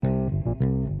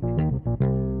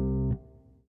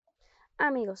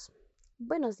Amigos,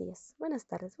 buenos días, buenas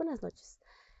tardes, buenas noches.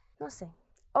 No sé,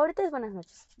 ahorita es buenas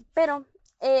noches. Pero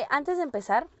antes de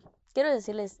empezar, quiero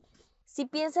decirles, si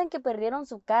piensan que perdieron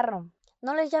su carro,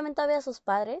 no les llamen todavía a sus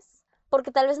padres,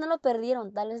 porque tal vez no lo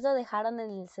perdieron, tal vez lo dejaron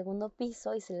en el segundo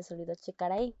piso y se les olvidó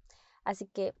checar ahí. Así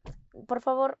que, por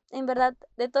favor, en verdad,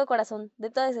 de todo corazón,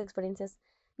 de todas esas experiencias,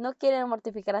 no quieren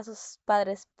mortificar a sus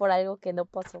padres por algo que no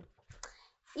pasó.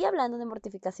 Y hablando de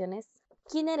mortificaciones,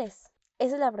 ¿quién eres?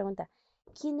 Esa es la pregunta.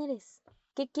 ¿Quién eres?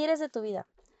 ¿Qué quieres de tu vida?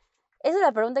 Esa es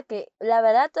la pregunta que la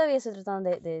verdad todavía estoy tratando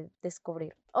de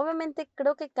descubrir. Obviamente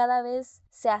creo que cada vez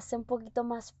se hace un poquito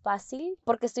más fácil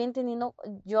porque estoy entendiendo,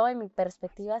 yo en mi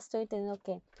perspectiva estoy entendiendo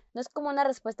que no es como una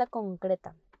respuesta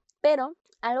concreta. Pero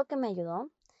algo que me ayudó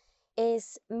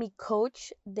es mi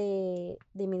coach de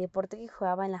mi deporte que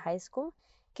jugaba en la high school,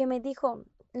 que me dijo,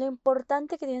 lo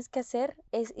importante que tienes que hacer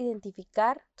es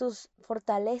identificar tus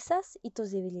fortalezas y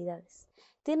tus debilidades.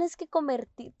 Tienes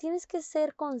que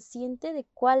ser consciente de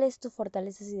cuáles tus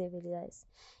fortalezas y debilidades.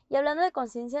 Y hablando de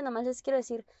conciencia, nomás les quiero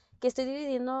decir que estoy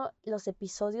dividiendo los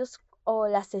episodios o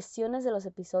las sesiones de los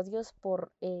episodios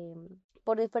por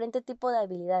diferente tipo de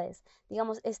habilidades.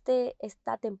 Digamos,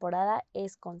 esta temporada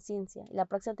es conciencia y la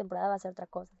próxima temporada va a ser otra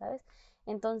cosa, ¿sabes?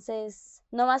 Entonces,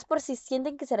 nomás por si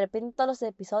sienten que se repiten todos los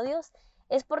episodios,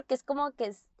 es porque es como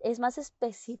que es más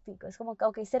específico, es como que,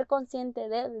 ok, ser consciente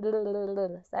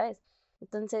de, ¿sabes?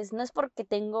 Entonces, no es porque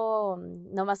tengo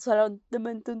nomás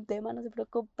solamente un tema, no se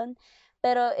preocupen,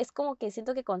 pero es como que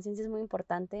siento que conciencia es muy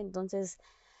importante, entonces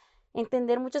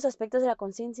entender muchos aspectos de la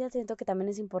conciencia siento que también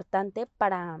es importante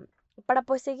para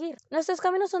pues seguir. Nuestros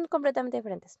caminos son completamente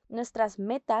diferentes. Nuestras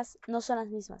metas no son las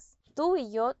mismas. Tú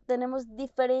y yo tenemos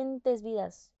diferentes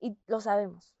vidas y lo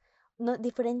sabemos.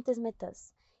 Diferentes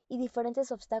metas y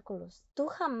diferentes obstáculos. Tú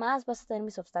jamás vas a tener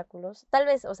mis obstáculos. Tal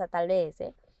vez, o sea, tal vez,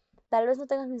 ¿eh? Tal vez no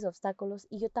tengas mis obstáculos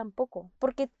y yo tampoco,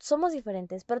 porque somos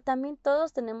diferentes, pero también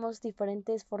todos tenemos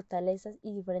diferentes fortalezas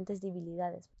y diferentes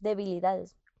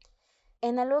debilidades.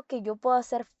 En algo que yo puedo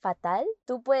hacer fatal,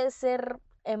 tú puedes ser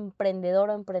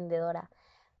emprendedor o emprendedora,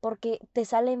 porque te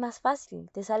sale más fácil,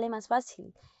 te sale más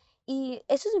fácil. Y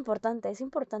eso es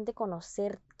importante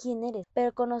conocer quién eres,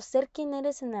 pero conocer quién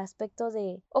eres en el aspecto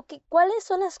de, ok, ¿cuáles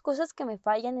son las cosas que me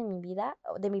fallan en mi vida,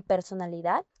 de mi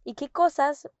personalidad? ¿Y qué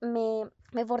cosas me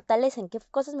fortalecen? ¿Qué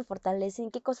cosas me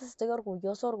fortalecen? ¿Qué cosas estoy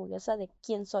orgullosa de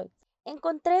quién soy?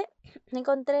 Encontré,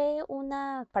 encontré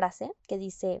una frase que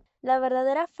dice, la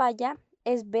verdadera falla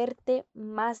es verte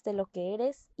más de lo que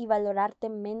eres y valorarte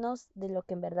menos de lo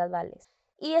que en verdad vales.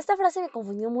 Y esta frase me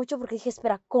confundió mucho porque dije,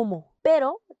 espera, ¿cómo?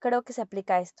 Pero creo que se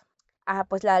aplica a esto.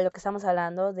 Pues lo que estamos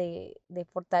hablando de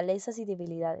fortalezas y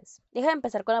debilidades. Deja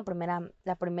empezar con la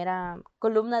primera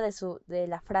columna de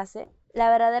la frase. La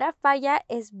verdadera falla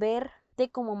es verte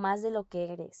como más de lo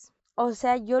que eres. O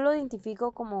sea, yo lo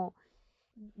identifico como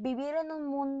vivir en un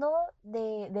mundo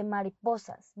de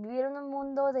mariposas, vivir en un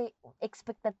mundo de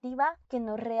expectativa que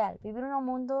no es real, vivir en un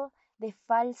mundo de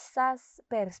falsas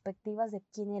perspectivas de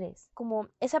quién eres, como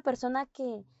esa persona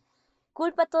que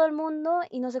culpa a todo el mundo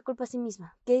y no se culpa a sí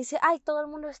misma, que dice, ay, todo el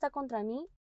mundo está contra mí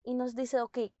y nos dice,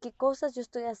 ok, qué cosas yo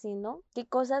estoy haciendo, qué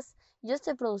cosas yo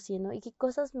estoy produciendo y qué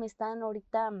cosas me están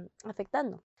ahorita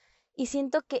afectando. Y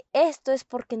siento que esto es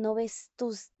porque no ves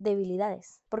tus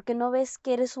debilidades, porque no ves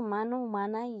que eres humano,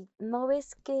 humana y no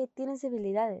ves que tienes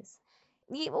debilidades.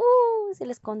 Y si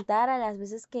les contara las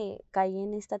veces que caí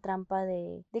en esta trampa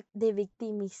de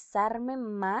victimizarme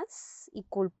más y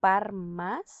culpar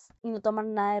más y no tomar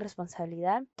nada de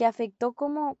responsabilidad, que afectó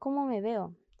cómo me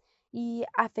veo y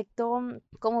afectó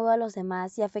cómo veo a los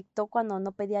demás y afectó cuando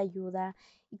no pedí ayuda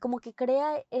y como que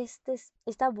crea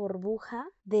esta burbuja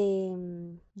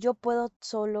de yo puedo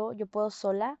solo, yo puedo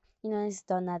sola y no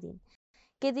necesito a nadie.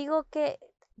 Que digo que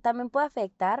también puede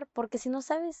afectar porque si no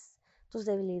sabes tus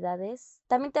debilidades,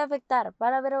 también te va a afectar.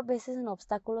 Van a haber veces en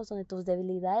obstáculos donde tus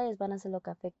debilidades van a ser lo que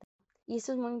afecta. Y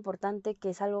eso es muy importante, que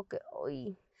es algo que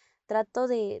hoy trato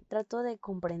de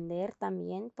comprender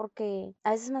también, porque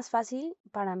a veces es más fácil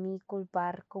para mí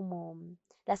culpar como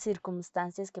las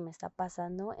circunstancias que me está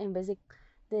pasando en vez de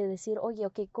decir, oye,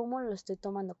 ok, ¿cómo lo estoy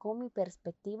tomando? ¿Cómo mi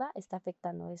perspectiva está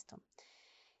afectando esto?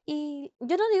 Y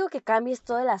yo no digo que cambies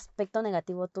todo el aspecto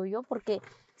negativo tuyo, porque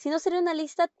si no sería una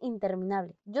lista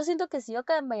interminable. Yo siento que si yo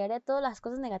cambiaría todas las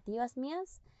cosas negativas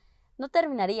mías, no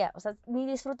terminaría, o sea, ni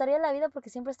disfrutaría la vida porque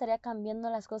siempre estaría cambiando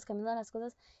las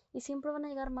cosas y siempre van a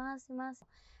llegar más y más.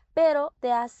 Pero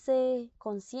te hace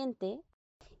consciente.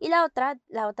 Y la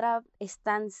otra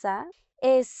estanza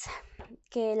es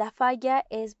que la falla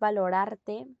es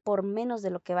valorarte por menos de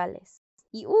lo que vales.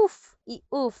 Y uff,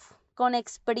 con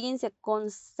experiencia, con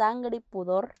sangre y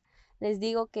pudor, les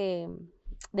digo que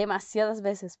demasiadas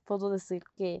veces puedo decir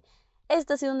que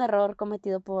este ha sido un error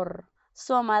cometido por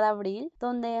su amada Abril,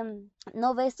 donde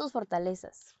no ves tus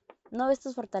fortalezas, no ves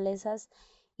tus fortalezas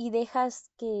y dejas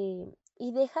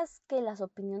que las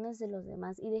opiniones de los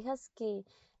demás y dejas que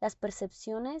las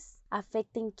percepciones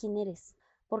afecten quién eres.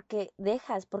 Porque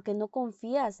no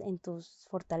confías en tus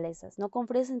fortalezas, no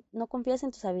confías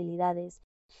en tus habilidades,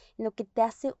 en lo que te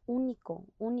hace único,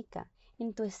 única,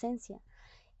 en tu esencia.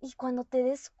 Y cuando te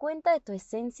des cuenta de tu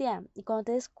esencia y cuando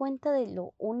te des cuenta de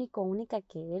lo único, única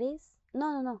que eres,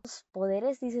 no, tus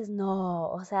poderes dices, no,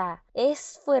 o sea,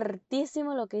 es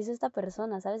fuertísimo lo que hizo esta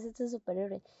persona, ¿sabes? Este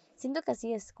superhéroe. Siento que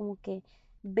así es, como que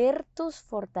ver tus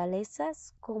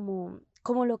fortalezas como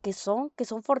lo que son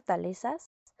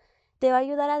fortalezas, te va a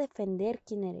ayudar a defender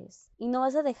quién eres. Y no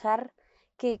vas a dejar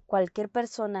que cualquier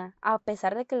persona, a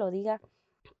pesar de que lo diga,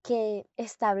 que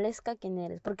establezca quién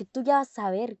eres, porque tú ya vas a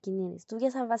saber quién eres, tú ya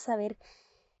vas a ver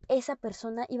esa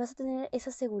persona y vas a tener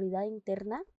esa seguridad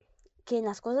interna que en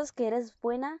las cosas que eres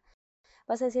buena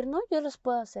vas a decir, no, yo los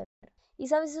puedo hacer. Y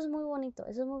sabes, eso es muy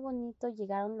bonito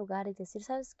llegar a un lugar y decir,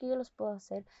 sabes que yo los puedo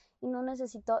hacer y no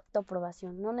necesito tu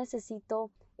aprobación, no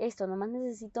necesito esto, nomás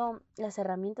necesito las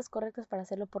herramientas correctas para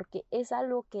hacerlo porque es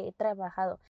algo que he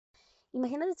trabajado.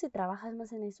 Imagínate si trabajas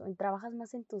más en eso y trabajas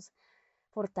más en tus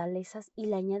fortalezas y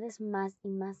le añades más y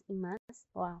más y más.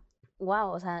 Wow, wow,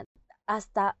 o sea,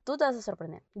 hasta tú te vas a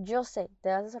sorprender. Yo sé, te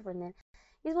vas a sorprender.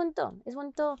 Y es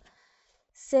bonito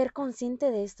ser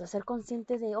consciente de esto, ser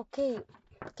consciente de, ok,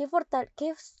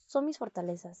 ¿qué son mis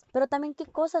fortalezas? Pero también qué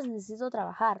cosas necesito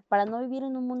trabajar para no vivir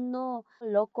en un mundo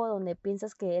loco donde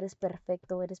piensas que eres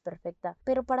perfecto, eres perfecta.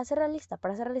 Pero para ser realista,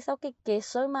 ok, ¿qué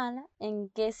soy mala? ¿En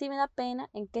qué sí me da pena?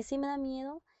 ¿En qué sí me da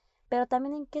miedo? Pero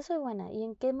también en qué soy buena y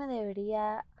en qué me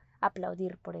debería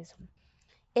aplaudir por eso.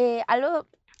 Algo,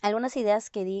 algunas ideas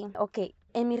que di, ok,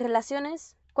 en mis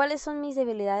relaciones, ¿cuáles son mis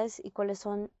debilidades y cuáles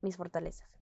son mis fortalezas?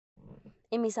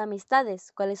 En mis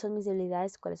amistades, ¿cuáles son mis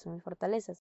debilidades, cuáles son mis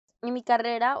fortalezas? En mi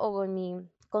carrera o en mi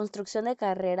construcción de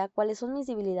carrera, ¿cuáles son mis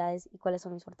debilidades y cuáles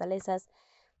son mis fortalezas?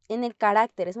 En el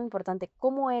carácter, es muy importante,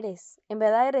 ¿cómo eres? ¿En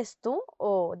verdad eres tú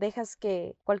o dejas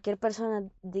que cualquier persona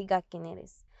diga quién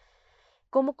eres?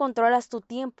 ¿Cómo controlas tu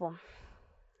tiempo?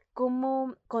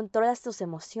 ¿Cómo controlas tus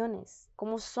emociones?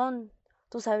 ¿Cómo son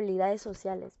tus habilidades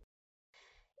sociales?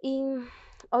 Y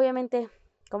obviamente,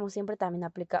 como siempre también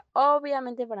aplica,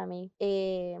 obviamente para mí,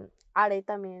 haré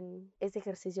también este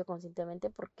ejercicio conscientemente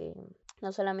porque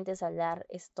no solamente es hablar,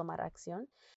 es tomar acción.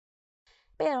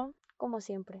 Pero, como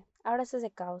siempre, abraza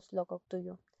ese caos loco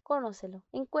tuyo, conócelo,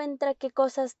 encuentra qué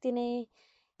cosas tienes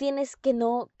que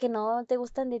no te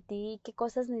gustan de ti, qué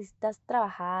cosas necesitas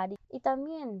trabajar y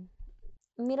también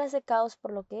mira ese caos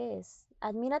por lo que es.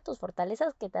 Admira tus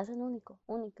fortalezas que te hacen único,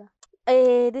 única.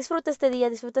 Disfruta este día,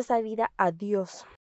 disfruta esta vida. Adiós.